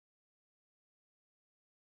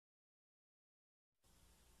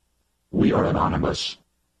We are anonymous.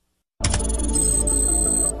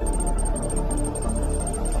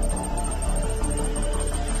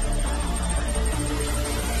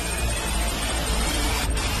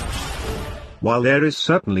 While there is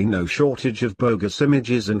certainly no shortage of bogus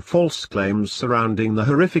images and false claims surrounding the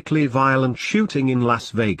horrifically violent shooting in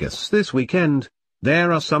Las Vegas this weekend,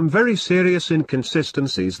 there are some very serious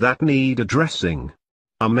inconsistencies that need addressing.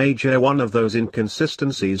 A major one of those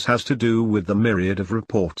inconsistencies has to do with the myriad of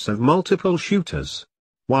reports of multiple shooters.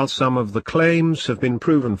 While some of the claims have been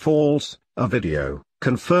proven false, a video,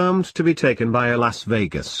 confirmed to be taken by a Las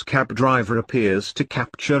Vegas cab driver, appears to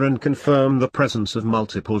capture and confirm the presence of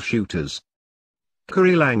multiple shooters.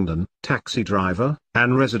 Corey Langdon, taxi driver,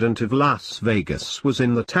 and resident of Las Vegas, was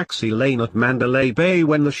in the taxi lane at Mandalay Bay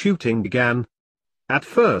when the shooting began. At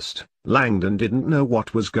first, Langdon didn't know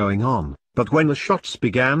what was going on, but when the shots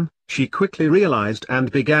began, she quickly realized and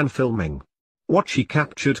began filming. What she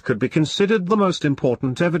captured could be considered the most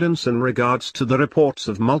important evidence in regards to the reports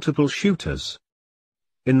of multiple shooters.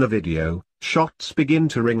 In the video, shots begin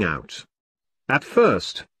to ring out. At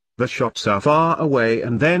first, the shots are far away,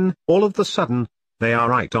 and then, all of a sudden, they are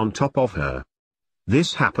right on top of her.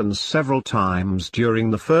 This happens several times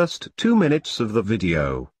during the first 2 minutes of the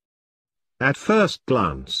video. At first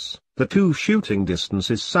glance, the two shooting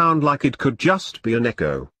distances sound like it could just be an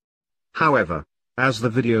echo. However, as the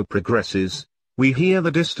video progresses, we hear the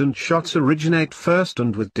distant shots originate first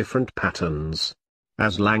and with different patterns.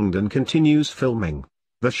 As Langdon continues filming,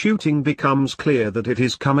 the shooting becomes clear that it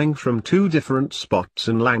is coming from two different spots,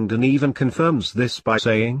 and Langdon even confirms this by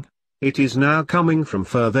saying, "It is now coming from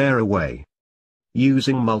further away."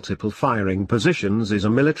 Using multiple firing positions is a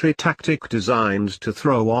military tactic designed to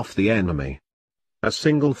throw off the enemy. A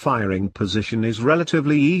single firing position is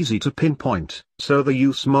relatively easy to pinpoint, so the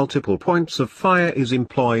use multiple points of fire is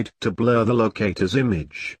employed to blur the locator's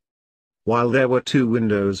image. While there were two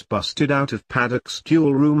windows busted out of Paddock's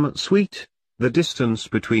dual room suite, the distance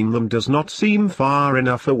between them does not seem far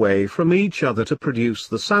enough away from each other to produce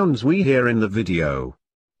the sounds we hear in the video.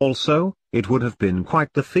 Also, it would have been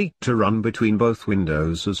quite the feat to run between both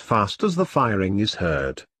windows as fast as the firing is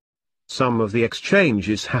heard. Some of the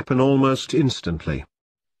exchanges happen almost instantly.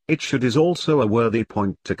 It is also a worthy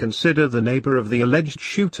point to consider the neighbor of the alleged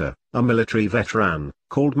shooter, a military veteran,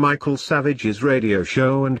 called Michael Savage's radio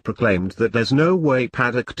show and proclaimed that there's no way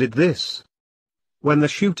Paddock did this. When the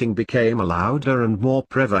shooting became louder and more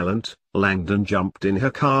prevalent, Langdon jumped in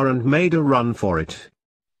her car and made a run for it.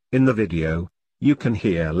 In the video, you can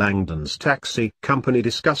hear Langdon's taxi company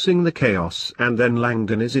discussing the chaos, and then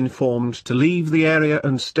Langdon is informed to leave the area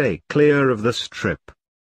and stay clear of the strip.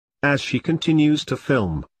 As she continues to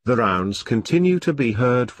film, the rounds continue to be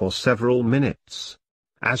heard for several minutes.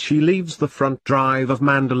 As she leaves the front drive of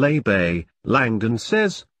Mandalay Bay, Langdon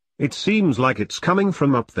says, "It seems like it's coming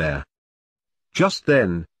from up there." Just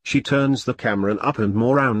then, she turns the camera up and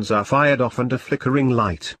more rounds are fired off, and a flickering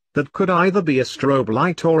light, that could either be a strobe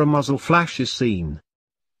light or a muzzle flash, is seen.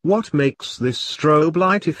 What makes this strobe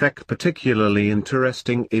light effect particularly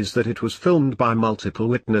interesting is that it was filmed by multiple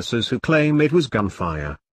witnesses who claim it was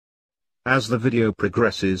gunfire. As the video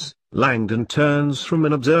progresses, Langdon turns from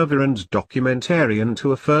an observer and documentarian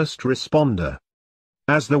to a first responder.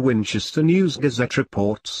 As the Winchester News-Gazette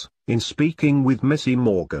reports, in speaking with Missy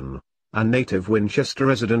Morgan, a native Winchester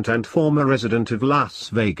resident and former resident of Las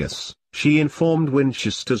Vegas, she informed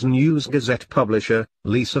Winchester's News-Gazette publisher,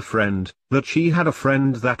 Lisa Friend, that she had a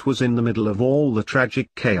friend that was in the middle of all the tragic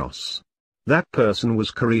chaos. That person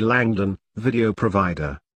was Corey Langdon, video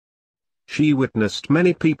provider. She witnessed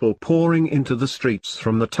many people pouring into the streets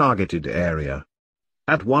from the targeted area.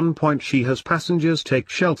 At one point she has passengers take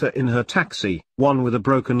shelter in her taxi, one with a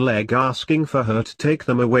broken leg asking for her to take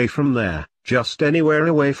them away from there, just anywhere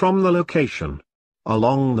away from the location.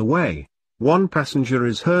 Along the way, one passenger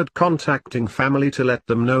is heard contacting family to let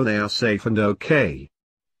them know they are safe and okay.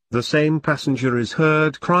 The same passenger is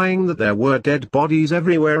heard crying that there were dead bodies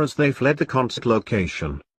everywhere as they fled the concert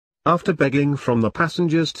location. After begging from the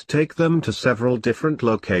passengers to take them to several different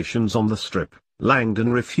locations on the strip,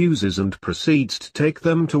 Langdon refuses and proceeds to take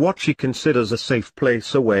them to what she considers a safe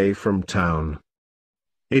place away from town.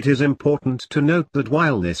 It is important to note that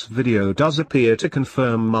while this video does appear to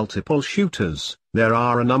confirm multiple shooters, there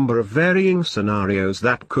are a number of varying scenarios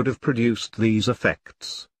that could have produced these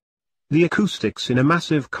effects. The acoustics in a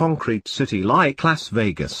massive concrete city like Las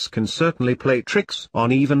Vegas can certainly play tricks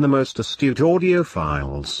on even the most astute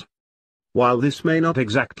audiophiles. While this may not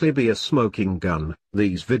exactly be a smoking gun,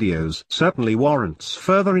 these videos certainly warrants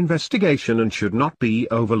further investigation and should not be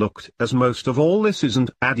overlooked, as most of all this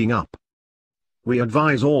isn't adding up. We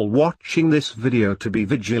advise all watching this video to be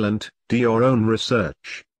vigilant, do your own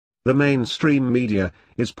research. The mainstream media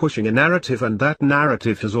is pushing a narrative, and that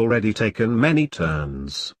narrative has already taken many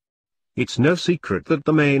turns. It's no secret that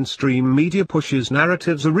the mainstream media pushes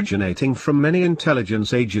narratives originating from many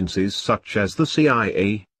intelligence agencies such as the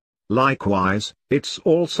CIA. Likewise, it's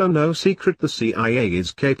also no secret the CIA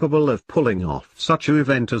is capable of pulling off such an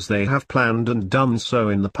event as they have planned and done so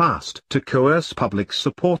in the past to coerce public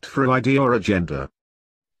support for an idea or agenda.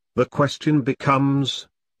 The question becomes,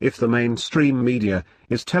 if the mainstream media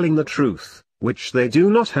is telling the truth, which they do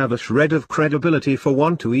not have a shred of credibility for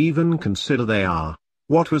one to even consider they are,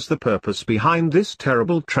 what was the purpose behind this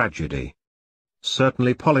terrible tragedy?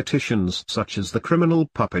 Certainly politicians such as the criminal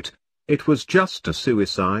puppet, it was just a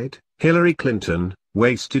suicide, Hillary Clinton,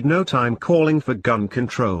 wasted no time calling for gun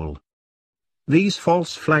control. These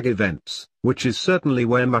false flag events, which is certainly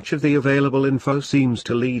where much of the available info seems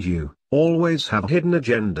to lead you, always have a hidden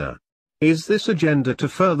agenda. Is this agenda to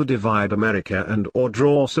further divide America and or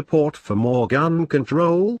draw support for more gun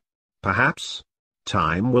control? Perhaps.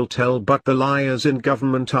 Time will tell, but the liars in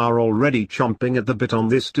government are already chomping at the bit on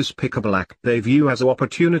this despicable act they view as an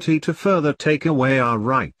opportunity to further take away our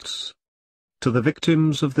rights. To the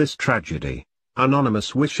victims of this tragedy,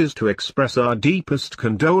 Anonymous wishes to express our deepest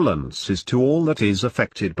condolences to all that is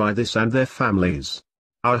affected by this and their families.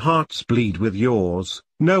 Our hearts bleed with yours.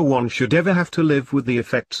 No one should ever have to live with the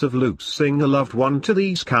effects of losing a loved one to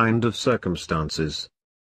these kind of circumstances.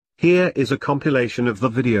 Here is a compilation of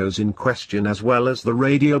the videos in question as well as the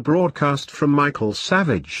radio broadcast from Michael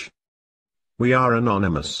Savage. We are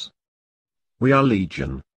Anonymous. We are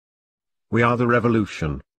Legion. We are the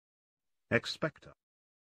revolution. Expector.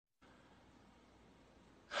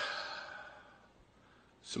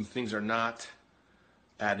 Some things are not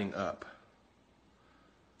adding up.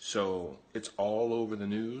 So it's all over the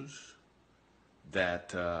news that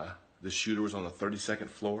the shooter was on the 32nd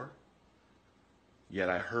floor. Yet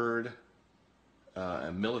I heard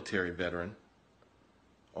a military veteran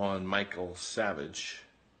on Michael Savage,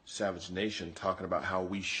 Savage Nation, talking about how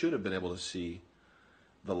we should have been able to see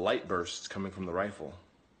the light bursts coming from the rifle.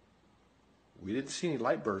 We didn't see any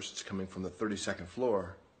light bursts coming from the 32nd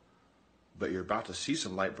floor, but you're about to see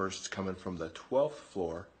some light bursts coming from the 12th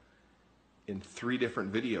floor in 3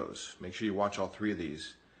 different videos. Make sure you watch all 3 of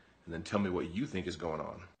these, and then tell me what you think is going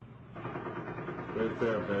on. Right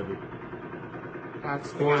there, baby.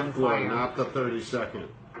 That's the 4th floor, fire. not the 32nd.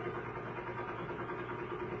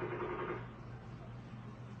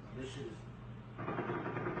 This is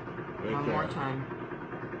Right one there. more time.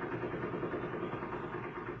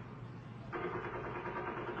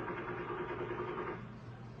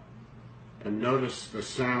 And notice the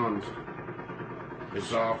sound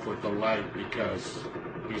is off with the light because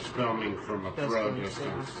he's filming from a throw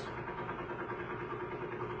Distance, distance.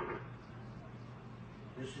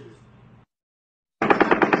 This is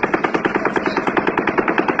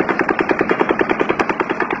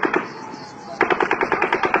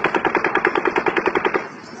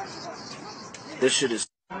This shit is.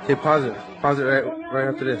 Okay, pause it. Pause it right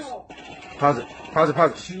after this. Pause it. Pause it.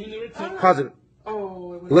 Pause it. Pause it.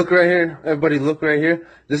 Look right here. Everybody look right here.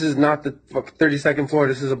 This is not the 32nd floor.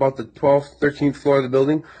 This is about the 12th, 13th floor of the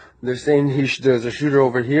building. They're saying there's a shooter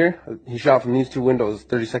over here. He shot from these 2 windows,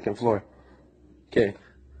 32nd floor. Okay.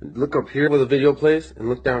 Look up here where the video plays and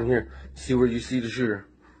look down here. See where you see the shooter.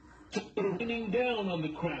 Raining down on the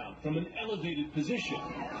crowd from an elevated position.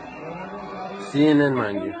 CNN,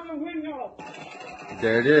 mind you.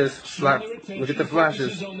 There it is. Look at the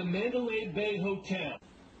flashes. On the Mandalay Bay Hotel.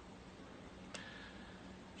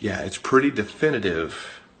 Yeah, it's pretty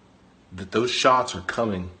definitive that those shots are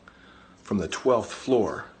coming from the 12th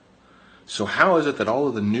floor. So how is it that all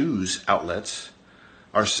of the news outlets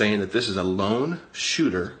are saying that this is a lone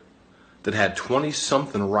shooter that had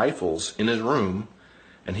 20-something rifles in his room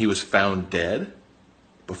and he was found dead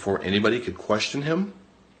before anybody could question him?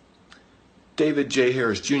 David J.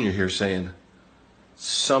 Harris Jr. here saying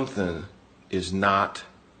something is not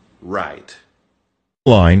right.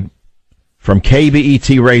 Line from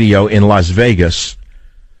KBET Radio in Las Vegas,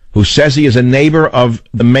 who says he is a neighbor of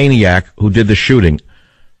the maniac who did the shooting.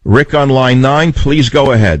 Rick on line 9, please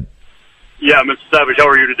go ahead. Yeah, Mr. Savage, how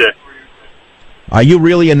are you today? Are you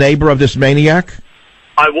really a neighbor of this maniac?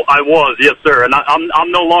 I was, yes, sir. And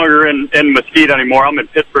I'm no longer in Mesquite anymore. I'm in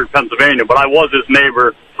Pittsburgh, Pennsylvania, but I was his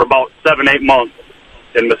neighbor for about 7-8 months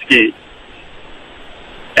in Mesquite.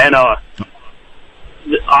 And I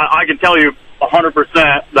can tell you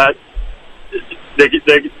 100% that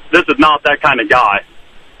this is not that kind of guy.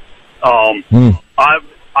 I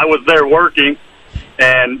was there working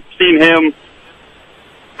and seen him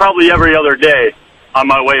probably every other day on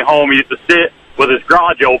my way home. He used to sit with his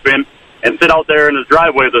garage open and sit out there in his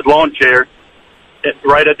driveway with his lawn chair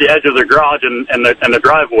right at the edge of the garage and the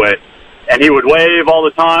driveway. And he would wave all the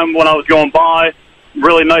time when I was going by.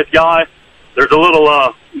 Really nice guy. There's a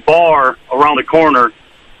little bar around the corner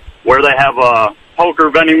where they have poker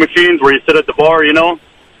vending machines where you sit at the bar, you know.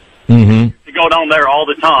 Mm-hmm. You go down there all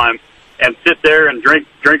the time and sit there and drink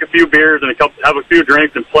a few beers and have a few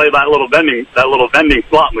drinks and play that little vending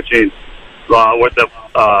slot machine with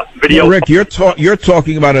the video. Rick, you're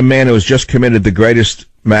talking about a man who has just committed the greatest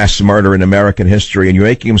mass murder in American history, and you're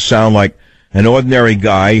making him sound like an ordinary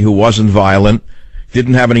guy who wasn't violent,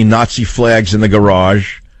 didn't have any Nazi flags in the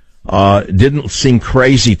garage, didn't seem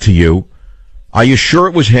crazy to you. Are you sure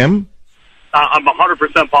it was him? I'm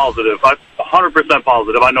 100% positive. I'm 100%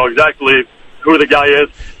 positive. I know exactly who the guy is.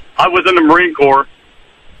 I was in the Marine Corps,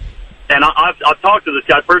 and I've talked to this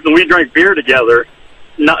guy personally. We drank beer together,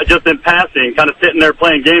 not just in passing, kind of sitting there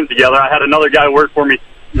playing games together. I had another guy work for me.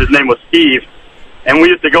 His name was Steve, and we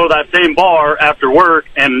used to go to that same bar after work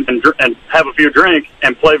and have a few drinks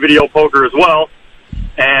and play video poker as well.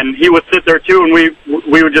 And he would sit there too, and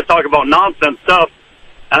we would just talk about nonsense stuff.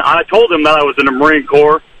 And I told him that I was in the Marine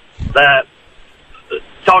Corps, that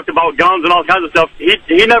talked about guns and all kinds of stuff.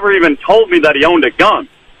 He never even told me that he owned a gun.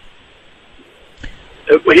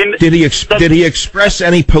 Did he express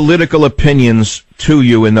any political opinions to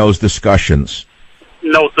you in those discussions?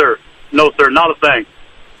 No, sir. No, sir. Not a thing.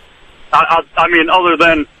 I mean, other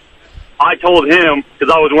than I told him,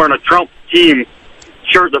 because I was wearing a Trump team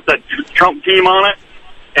shirt that said Trump team on it,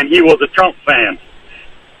 and he was a Trump fan.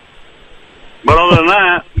 But other than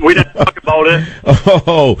that, we didn't talk about it.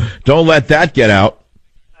 Oh, don't let that get out.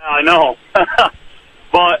 I know.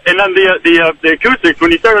 But, and then the acoustics,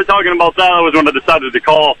 when you started talking about that, I was when I decided to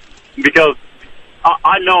call, because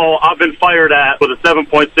I know I've been fired at with a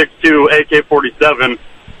 7.62 AK-47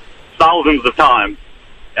 thousands of times.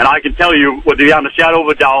 And I can tell you, with beyond a shadow of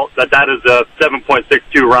a doubt, that is a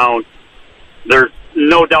 7.62 round. There's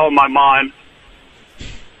no doubt in my mind.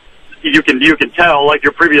 You can tell, like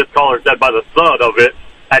your previous caller said, by the thud of it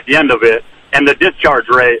at the end of it, and the discharge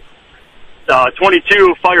rate.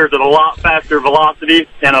 22 fires at a lot faster velocity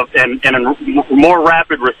and a more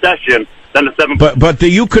rapid recession than the 7. But do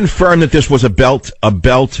you confirm that this was a belt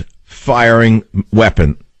firing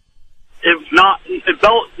weapon? If not,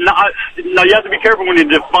 belt. No, you have to be careful when you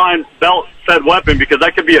define belt-fed weapon, because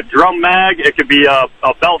that could be a drum mag, it could be a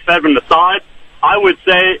belt fed from the side. I would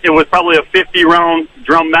say it was probably a 50-round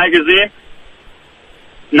drum magazine,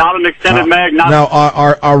 not an extended mag. Now,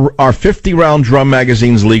 are 50-round drum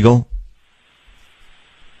magazines legal?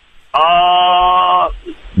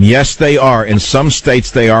 Yes, they are. In some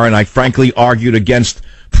states, they are, and I frankly argued against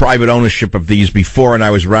private ownership of these before, and I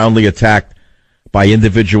was roundly attacked by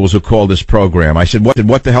individuals who called this program. I said,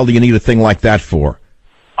 what the hell do you need a thing like that for?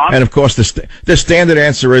 And, of course, the standard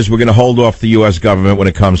answer is we're going to hold off the U.S. government when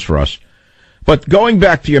it comes for us. But going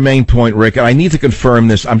back to your main point, Rick, and I need to confirm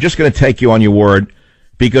this, I'm just going to take you on your word,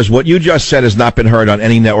 because what you just said has not been heard on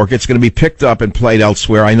any network. It's going to be picked up and played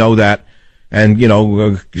elsewhere. I know that. And,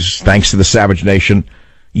 thanks to the Savage Nation.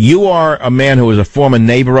 You are a man who is a former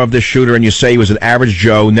neighbor of this shooter, and you say he was an average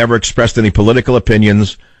Joe, never expressed any political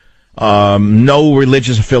opinions, no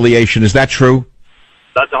religious affiliation. Is that true?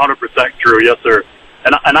 That's 100% true, yes, sir.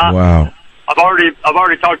 Wow. I've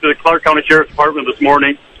already talked to the Clark County Sheriff's Department this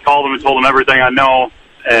morning, called them and told them everything I know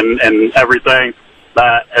and everything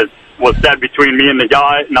that was said between me and the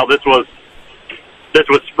guy. Now, this was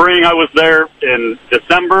spring. I was there in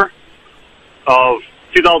December of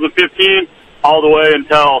 2015 all the way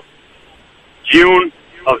until June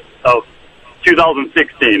of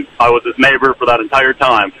 2016. I was his neighbor for that entire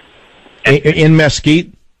time. In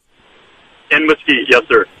Mesquite? In Mesquite, yes,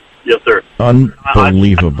 sir. Yes, sir.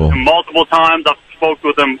 Unbelievable. Multiple times. I've spoke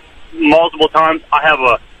with him multiple times.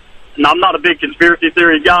 I'm not a big conspiracy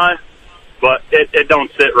theory guy, but it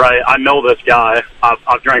don't sit right. I know this guy.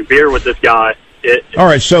 I've drank beer with this guy. All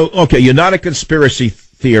right, so, okay, you're not a conspiracy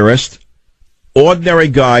theorist. Ordinary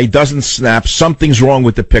guy, doesn't snap. Something's wrong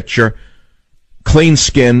with the picture. Clean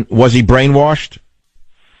skin. Was he brainwashed?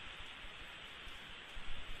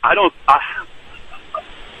 I don't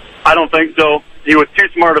think so. He was too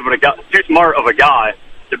smart of a guy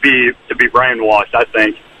to be brainwashed, I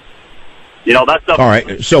think. That stuff. All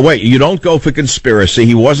right. So wait, you don't go for conspiracy.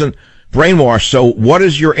 He wasn't brainwashed. So what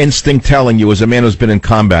is your instinct telling you as a man who's been in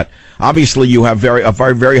combat? Obviously, you have a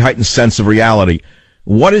very, very heightened sense of reality.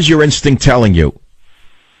 What is your instinct telling you?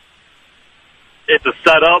 It's a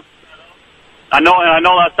setup. I know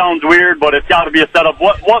that sounds weird, but it's got to be a setup.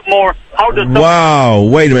 What more? How does? Wow,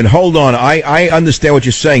 wait a minute, hold on. I understand what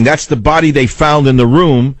you're saying. That's the body they found in the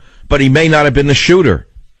room, but he may not have been the shooter.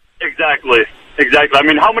 Exactly. I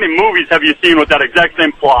mean, how many movies have you seen with that exact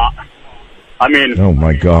same plot? I mean, oh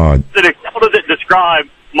my God. How does it describe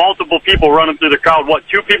multiple people running through the crowd? What,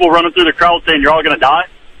 2 people running through the crowd saying you're all going to die?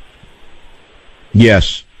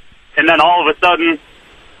 Yes. And then all of a sudden,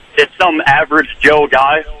 it's some average Joe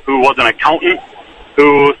guy who was an accountant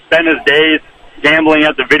who spent his days gambling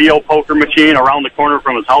at the video poker machine around the corner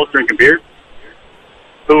from his house drinking beer.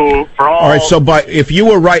 Who, for all right, so if you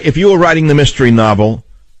were writing the mystery novel,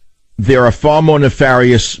 there are far more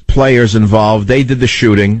nefarious players involved. They did the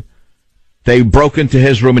shooting. They broke into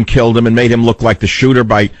his room and killed him and made him look like the shooter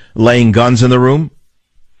by laying guns in the room?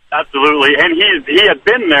 Absolutely. And he had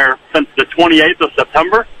been there since the 28th of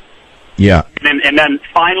September. Yeah. And then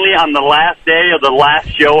finally on the last day of the last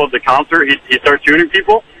show of the concert, he starts shooting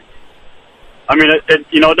people. I mean,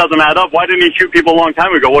 it doesn't add up. Why didn't he shoot people a long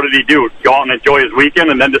time ago? What did he do? Go out and enjoy his weekend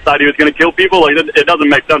and then decide he was going to kill people? Like, it doesn't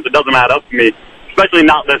make sense. It doesn't add up to me. Especially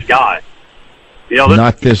not this guy.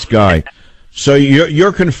 Not this guy. So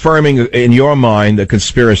you're confirming in your mind a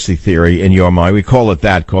conspiracy theory in your mind. We call it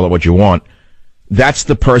that. Call it what you want. That's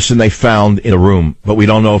the person they found in a room, but we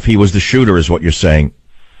don't know if he was the shooter, is what you're saying.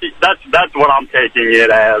 That's what I'm taking it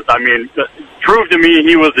as. I mean, prove to me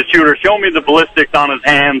he was the shooter. Show me the ballistics on his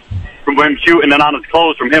hands from him shooting and on his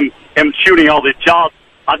clothes from him shooting all these shots.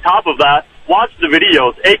 On top of that, watch the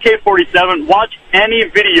videos. AK-47, watch any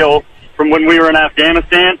video from when we were in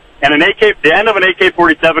Afghanistan, and the end of an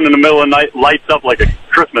AK-47 in the middle of the night lights up like a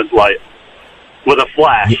Christmas light with a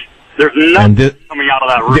flash. There's nothing coming out of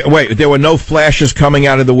that room. Wait, there were no flashes coming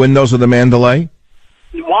out of the windows of the Mandalay?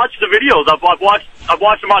 Watch the videos. I've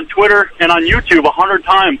watched them on Twitter and on YouTube 100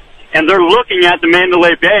 times, and they're looking at the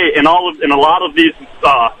Mandalay Bay and a lot of these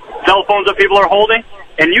cell phones that people are holding,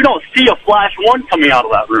 and you don't see a flash one coming out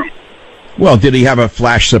of that room. Well, did he have a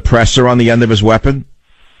flash suppressor on the end of his weapon?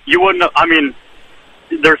 You wouldn't. I mean,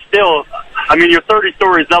 there's still. I mean, you're 30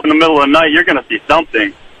 stories up in the middle of the night. You're going to see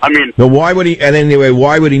something. I mean, but why would he? And anyway,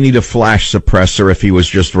 why would he need a flash suppressor if he was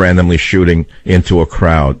just randomly shooting into a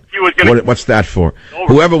crowd? What's that for?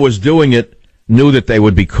 Whoever was doing it knew that they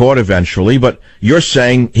would be caught eventually. But you're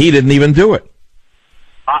saying he didn't even do it.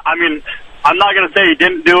 I mean, I'm not going to say he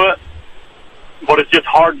didn't do it, but it's just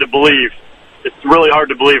hard to believe. It's really hard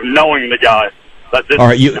to believe knowing the guy. That's it. All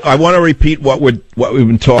right, I want to repeat what we've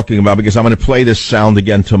been talking about because I'm going to play this sound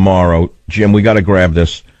again tomorrow. Jim, we got to grab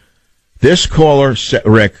this. This caller,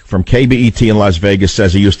 Rick, from KBET in Las Vegas,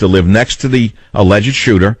 says he used to live next to the alleged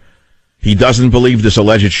shooter. He doesn't believe this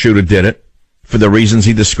alleged shooter did it for the reasons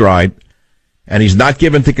he described. And he's not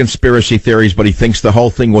given to conspiracy theories, but he thinks the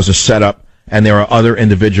whole thing was a setup and there are other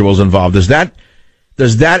individuals involved. Does that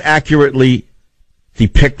accurately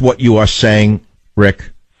depict what you are saying,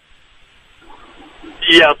 Rick?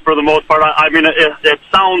 Yes, for the most part. I mean, it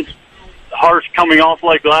sounds harsh coming off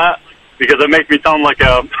like that because it makes me sound like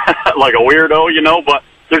a like a weirdo, but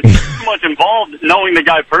there's too much involved knowing the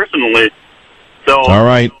guy personally. So All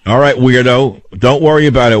right, weirdo. Don't worry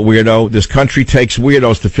about it, weirdo. This country takes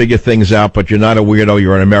weirdos to figure things out, but you're not a weirdo.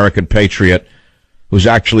 You're an American patriot who's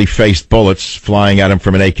actually faced bullets flying at him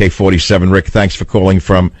from an AK-47. Rick, thanks for calling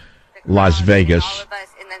from Las Vegas. All of us,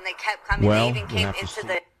 and then they kept coming. They even came into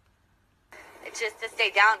the just to stay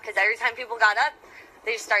down because every time people got up,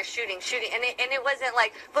 they just start shooting, and it wasn't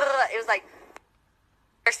like it was like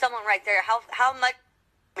there's someone right there. How much?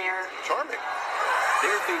 Charming.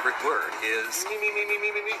 Their favorite word is me.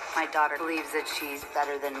 My daughter believes that she's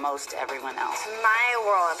better than most everyone else. My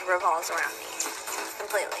world revolves around me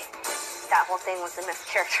completely. That whole thing was a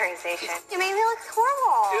mischaracterization. You made me look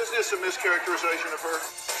horrible. Is this a mischaracterization of her?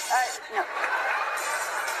 No.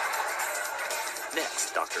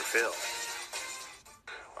 Next, Dr. Phil.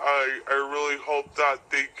 I really hope that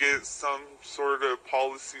they get some sort of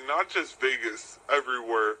policy, not just Vegas,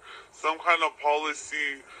 everywhere, some kind of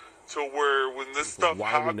policy to where when this stuff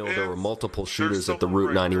happens... Why we know there were multiple shooters at the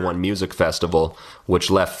Route 91 Music Festival, which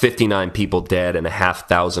left 59 people dead and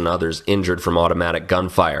 500 others injured from automatic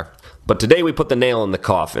gunfire. But today we put the nail in the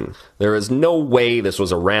coffin. There is no way this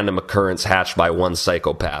was a random occurrence hatched by one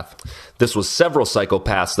psychopath. This was several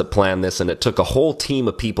psychopaths that planned this, and it took a whole team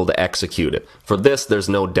of people to execute it. For this, there's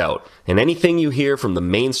no doubt. And anything you hear from the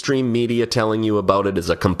mainstream media telling you about it is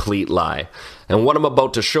a complete lie. And what I'm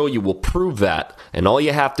about to show you will prove that. And all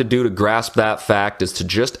you have to do to grasp that fact is to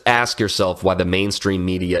just ask yourself why the mainstream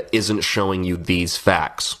media isn't showing you these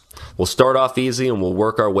facts. We'll start off easy and we'll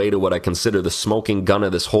work our way to what I consider the smoking gun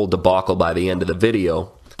of this whole debacle by the end of the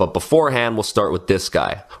video. But beforehand, we'll start with this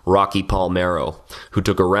guy, Rocky Palmero, who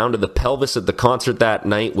took a round to the pelvis at the concert that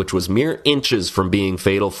night, which was mere inches from being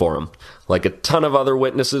fatal for him. Like a ton of other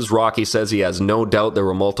witnesses, Rocky says he has no doubt there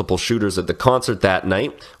were multiple shooters at the concert that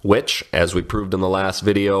night, which, as we proved in the last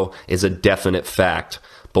video, is a definite fact.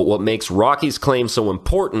 But what makes Rocky's claim so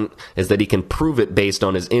important is that he can prove it based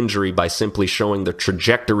on his injury by simply showing the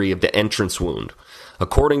trajectory of the entrance wound.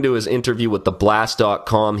 According to his interview with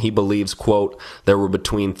TheBlast.com, he believes, quote, there were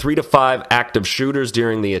between 3 to 5 active shooters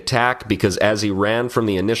during the attack because as he ran from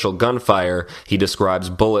the initial gunfire, he describes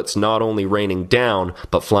bullets not only raining down,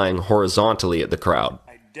 but flying horizontally at the crowd.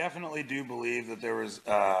 I definitely do believe that there was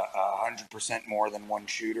 100% more than one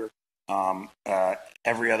shooter.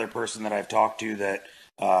 Every other person that I've talked to that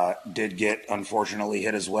did get, unfortunately,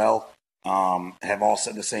 hit as well, have all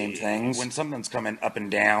said the same things. When something's coming up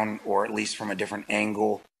and down, or at least from a different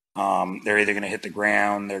angle, they're either going to hit the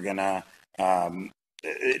ground, they're going to,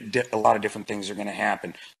 a lot of different things are going to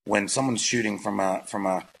happen. When someone's shooting from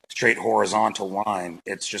a straight horizontal line,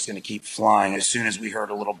 it's just going to keep flying. As soon as we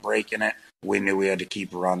heard a little break in it, we knew we had to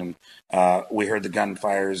keep running. We heard the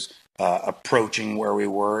gunfires approaching where we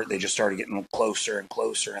were. They just started getting closer and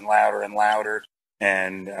closer and louder and louder.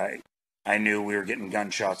 And I knew we were getting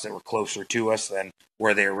gunshots that were closer to us than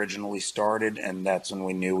where they originally started, and that's when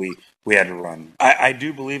we knew we had to run. I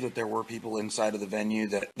do believe that there were people inside of the venue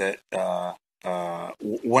that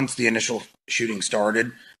once the initial shooting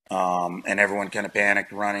started, and everyone kind of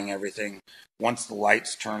panicked, running everything. Once the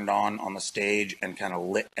lights turned on the stage and kind of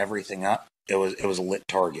lit everything up, it was a lit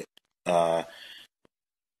target.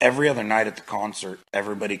 Every other night at the concert,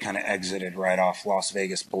 everybody kind of exited right off Las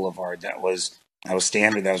Vegas Boulevard. That was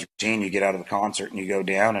standard. That was routine. You get out of the concert and you go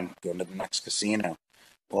down and go into the next casino.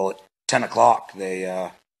 Well, at 10 o'clock,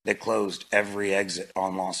 they closed every exit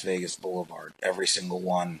on Las Vegas Boulevard, every single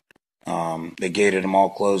one. They gated them all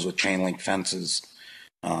closed with chain link fences.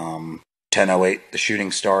 10:08, the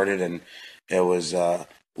shooting started, and it was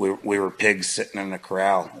we were pigs sitting in a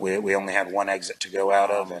corral. We only had one exit to go out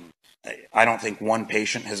of, and I don't think one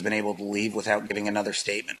patient has been able to leave without giving another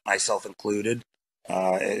statement, myself included.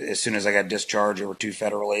 As soon as I got discharged, there were 2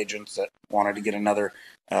 federal agents that wanted to get another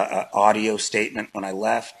audio statement when I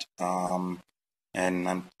left. And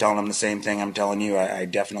I'm telling them the same thing I'm telling you. I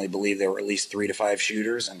definitely believe there were at least 3 to 5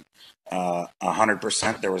 shooters, and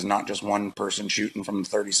 100% there was not just one person shooting from the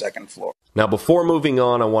 32nd floor. Now, before moving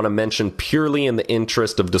on, I want to mention, purely in the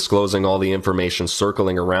interest of disclosing all the information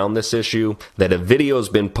circling around this issue, that a video has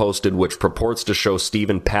been posted which purports to show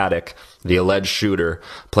Stephen Paddock, the alleged shooter,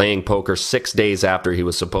 playing poker 6 days after he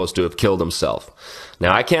was supposed to have killed himself.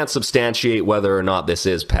 Now, I can't substantiate whether or not this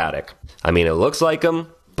is Paddock. I mean, it looks like him,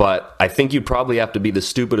 but I think you'd probably have to be the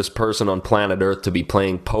stupidest person on planet Earth to be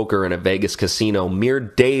playing poker in a Vegas casino mere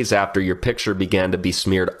days after your picture began to be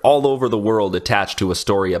smeared all over the world attached to a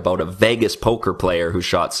story about a Vegas poker player who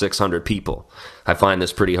shot 600 people. I find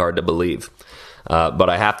this pretty hard to believe. But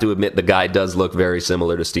I have to admit the guy does look very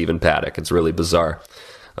similar to Stephen Paddock. It's really bizarre.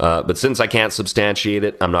 But since I can't substantiate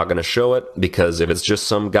it, I'm not going to show it, because if it's just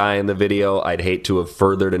some guy in the video, I'd hate to have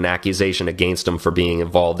furthered an accusation against him for being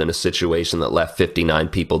involved in a situation that left 59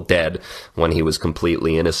 people dead when he was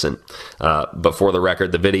completely innocent. But for the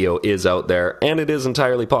record, the video is out there, and it is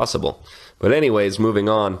entirely possible. But anyways, moving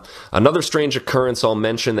on. Another strange occurrence I'll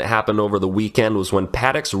mention that happened over the weekend was when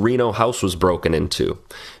Paddock's Reno house was broken into.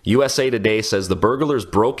 USA Today says the burglars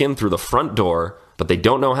broke in through the front door, but they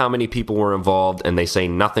don't know how many people were involved, and they say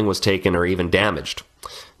nothing was taken or even damaged.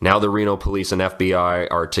 Now the Reno police and FBI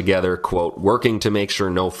are together, quote, working to make sure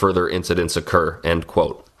no further incidents occur, end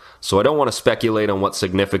quote. So I don't want to speculate on what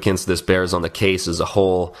significance this bears on the case as a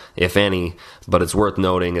whole, if any, but it's worth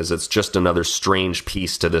noting as it's just another strange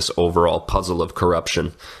piece to this overall puzzle of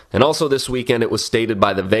corruption. And also this weekend it was stated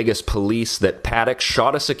by the Vegas police that Paddock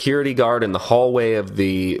shot a security guard in the hallway of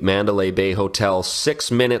the Mandalay Bay Hotel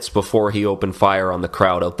 6 minutes before he opened fire on the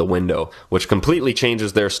crowd out the window, which completely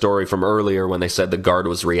changes their story from earlier when they said the guard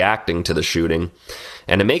was reacting to the shooting.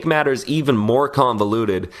 And to make matters even more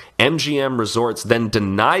convoluted, MGM Resorts then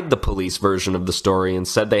denied the police version of the story and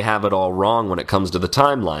said they have it all wrong when it comes to the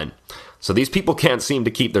timeline. So these people can't seem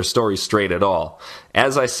to keep their stories straight at all.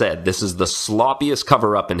 As I said, this is the sloppiest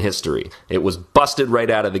cover-up in history. It was busted right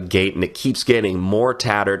out of the gate, and it keeps getting more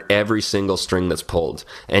tattered every single string that's pulled.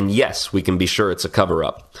 And yes, we can be sure it's a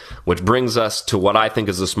cover-up. Which brings us to what I think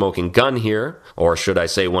is the smoking gun here, or should I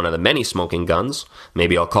say one of the many smoking guns.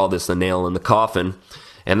 Maybe I'll call this the nail in the coffin.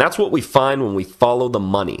 And that's what we find when we follow the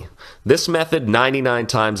money. This method 99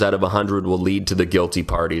 times out of 100 will lead to the guilty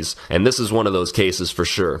parties, and this is one of those cases for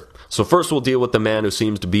sure. So first we'll deal with the man who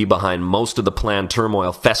seems to be behind most of the planned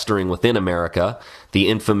turmoil festering within America, the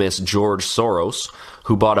infamous George Soros,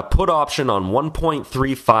 who bought a put option on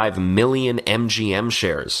 1.35 million MGM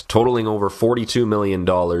shares, totaling over $42 million,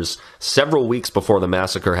 several weeks before the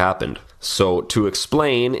massacre happened. So to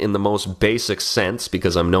explain in the most basic sense,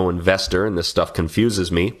 because I'm no investor and this stuff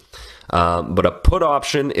confuses me, but a put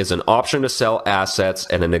option is an option to sell assets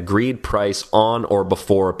at an agreed price on or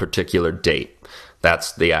before a particular date.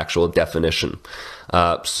 That's the actual definition.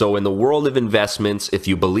 So in the world of investments, if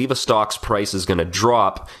you believe a stock's price is going to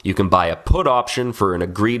drop, you can buy a put option for an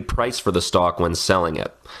agreed price for the stock when selling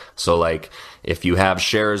it. So like, if you have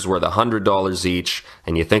shares worth $100 each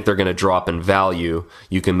and you think they're going to drop in value,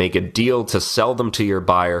 you can make a deal to sell them to your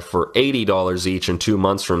buyer for $80 each in 2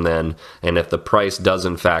 months from then. And if the price does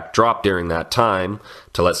in fact drop during that time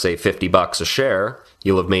to, let's say, $50 a share,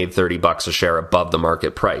 you'll have made $30 a share above the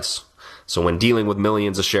market price. So when dealing with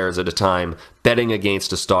millions of shares at a time, betting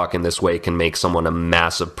against a stock in this way can make someone a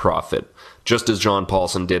massive profit, just as John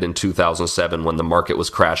Paulson did in 2007 when the market was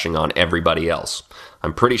crashing on everybody else.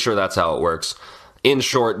 I'm pretty sure that's how it works. In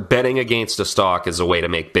short, betting against a stock is a way to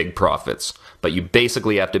make big profits, but you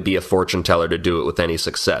basically have to be a fortune teller to do it with any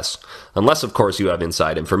success. Unless, of course, you have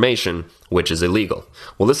inside information, which is illegal.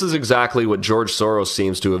 Well, this is exactly what George Soros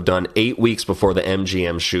seems to have done 8 weeks before the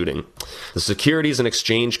MGM shooting. The Securities and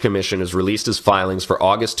Exchange Commission has released his filings for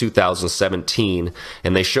August 2017,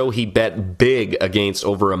 and they show he bet big against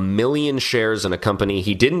over 1 million shares in a company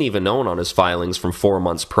he didn't even own on his filings from 4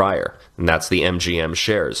 months prior, and that's the MGM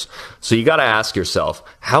shares. So you gotta ask yourself,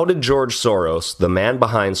 how did George Soros, the man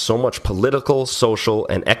behind so much political, social,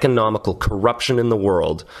 and economical corruption in the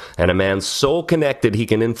world, and a man so connected he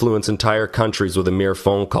can influence entire countries with a mere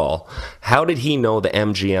phone call, how did he know the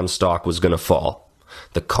MGM stock was going to fall?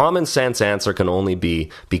 The common sense answer can only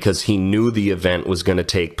be because he knew the event was going to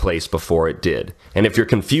take place before it did. And if you're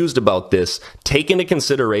confused about this, take into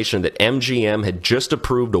consideration that MGM had just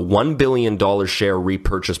approved a $1 billion share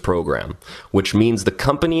repurchase program, which means the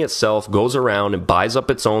company itself goes around and buys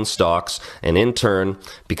up its own stocks, and in turn,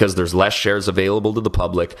 because there's less shares available to the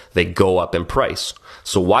public, they go up in price.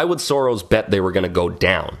 So why would Soros bet they were going to go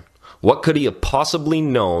down? What could he have possibly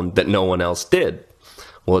known that no one else did?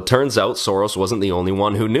 Well, it turns out Soros wasn't the only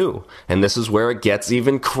one who knew, and this is where it gets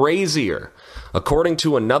even crazier. According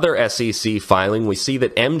to another SEC filing, we see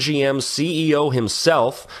that MGM's CEO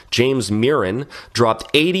himself, James Mirren,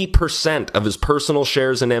 dropped 80% of his personal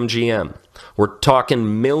shares in MGM. We're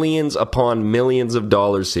talking millions upon millions of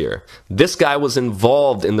dollars here. This guy was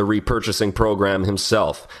involved in the repurchasing program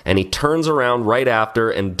himself, and he turns around right after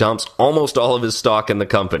and dumps almost all of his stock in the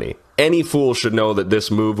company. Any fool should know that this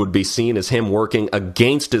move would be seen as him working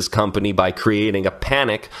against his company by creating a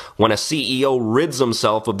panic when a CEO rids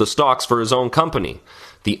himself of the stocks for his own company.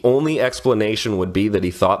 The only explanation would be that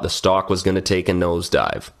he thought the stock was going to take a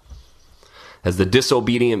nosedive. As the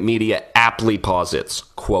disobedient media aptly posits,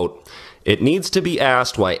 quote, "It needs to be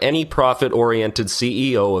asked why any profit-oriented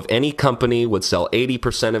CEO of any company would sell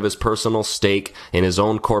 80% of his personal stake in his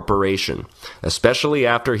own corporation, especially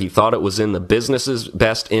after he thought it was in the business's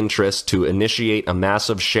best interest to initiate a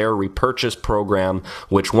massive share repurchase program,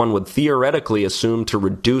 which one would theoretically assume to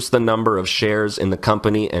reduce the number of shares in the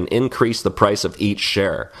company and increase the price of each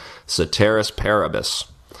share. Ceteris paribus."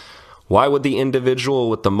 Why would the individual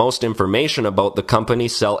with the most information about the company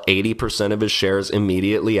sell 80% of his shares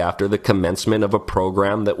immediately after the commencement of a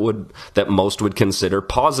program that most would consider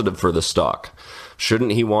positive for the stock?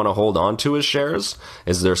 Shouldn't he want to hold on to his shares?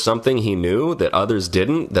 Is there something he knew that others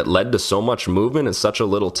didn't that led to so much movement in such a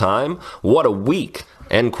little time? What a week!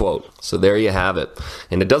 End quote. So there you have it.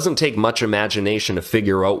 And it doesn't take much imagination to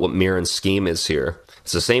figure out what Mirren's scheme is here.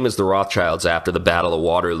 It's the same as the Rothschilds after the Battle of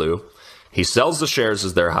Waterloo. He sells the shares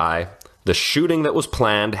as they're high. The shooting that was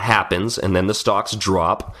planned happens, and then the stocks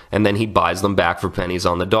drop, and then he buys them back for pennies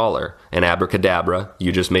on the dollar. And abracadabra,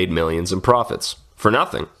 you just made millions in profits. For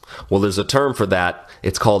nothing. Well, there's a term for that.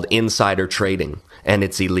 It's called insider trading, and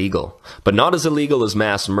it's illegal. But not as illegal as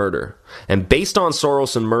mass murder. And based on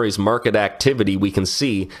Soros and Murray's market activity, we can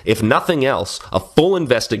see, if nothing else, a full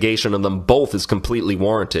investigation of them both is completely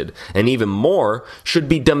warranted, and even more should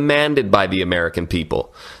be demanded by the American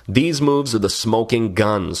people. These moves are the smoking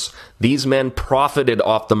guns. These men profited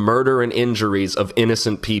off the murder and injuries of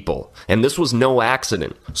innocent people. And this was no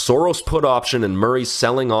accident. Soros' put option and Murray's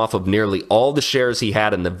selling off of nearly all the shares he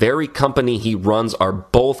had in the very company he runs are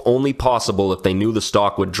both only possible if they knew the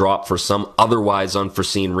stock would drop for some otherwise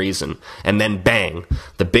unforeseen reason. And then bang,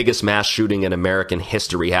 the biggest mass shooting in American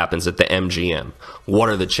history happens at the MGM. What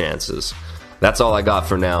are the chances? That's all I got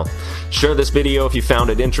for now. Share this video if you found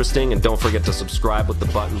it interesting, and don't forget to subscribe with the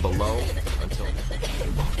button below. Until